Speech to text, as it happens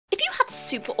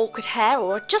super awkward hair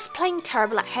or are just plain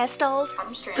terrible at hairstyles,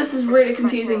 this is really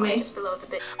confusing me.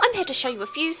 I'm here to show you a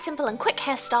few simple and quick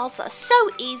hairstyles that are so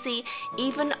easy,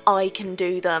 even I can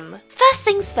do them. First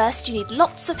things first, you need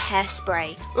lots of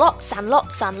hairspray. Lots and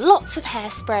lots and lots of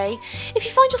hairspray. If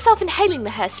you find yourself inhaling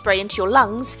the hairspray into your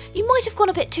lungs, you might have gone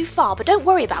a bit too far, but don't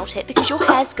worry about it because your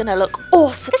hair's gonna look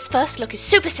awesome. This first look is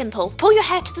super simple. Pull your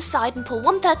hair to the side and pull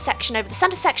 1/3 section over the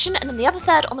centre section and then the other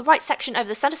third on the right section over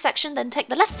the centre section, then take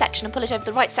the left section and pull it over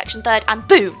the right section third and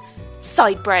boom!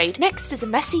 Side braid. Next is a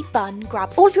messy bun.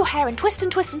 Grab all of your hair and twist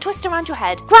and twist and twist around your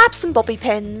head. Grab some bobby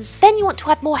pins. Then you want to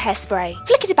add more hairspray.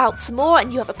 Flick it about some more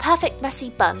and you have a perfect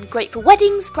messy bun. Great for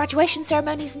weddings, graduation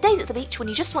ceremonies and days at the beach when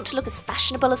you just want to look as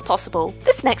fashionable as possible.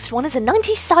 This next one is a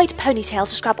 90s side ponytail.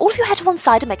 Just grab all of your hair to one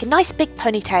side and make a nice big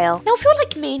ponytail. Now if you're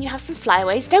like me and you have some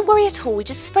flyaways, don't worry at all. We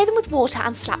just spray them with water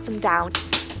and slap them down.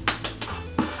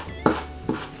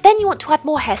 Then you want to add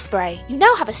more hairspray. You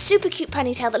now have a super cute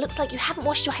ponytail that looks like you haven't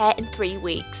washed your hair in 3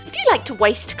 weeks. If you like to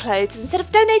waste clothes, instead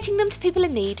of donating them to people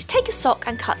in need, take a sock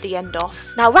and cut the end off.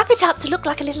 Now wrap it up to look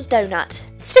like a little donut.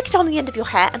 Stick it on the end of your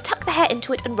hair and tuck the hair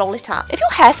into it and roll it up. If your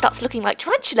hair starts looking like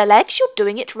tarantula legs, you're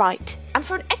doing it right. And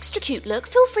for an extra cute look,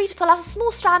 feel free to pull out a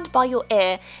small strand by your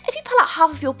ear. If you pull out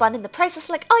half of your bun in the process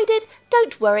like I did,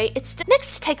 don't worry,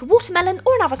 Next, take a watermelon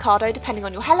or an avocado, depending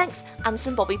on your hair length, and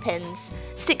some bobby pins.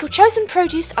 Stick your chosen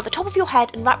produce at the top of your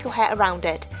head and wrap your hair around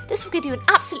it. This will give you an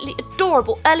absolutely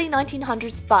adorable early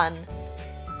 1900s bun.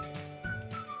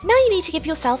 Now you need to give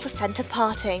yourself a centre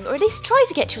parting, or at least try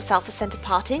to get yourself a centre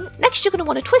parting. Next you're going to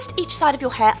want to twist each side of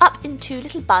your hair up into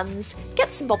little buns,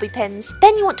 get some bobby pins,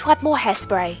 then you want to add more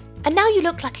hairspray. And now you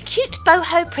look like a cute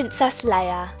boho Princess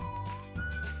Leia.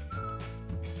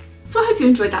 So I hope you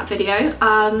enjoyed that video.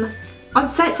 I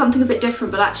would say it's something a bit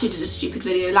different, but I actually did a stupid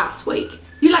video last week.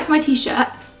 Do you like my t-shirt?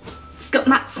 It's got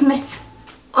Matt Smith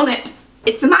on it.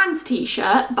 It's a man's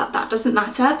t-shirt, but that doesn't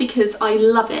matter because I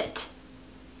love it.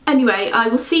 Anyway, I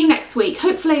will see you next week,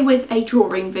 hopefully with a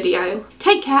drawing video.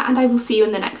 Take care and I will see you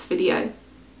in the next video.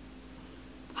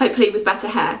 Hopefully with better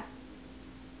hair.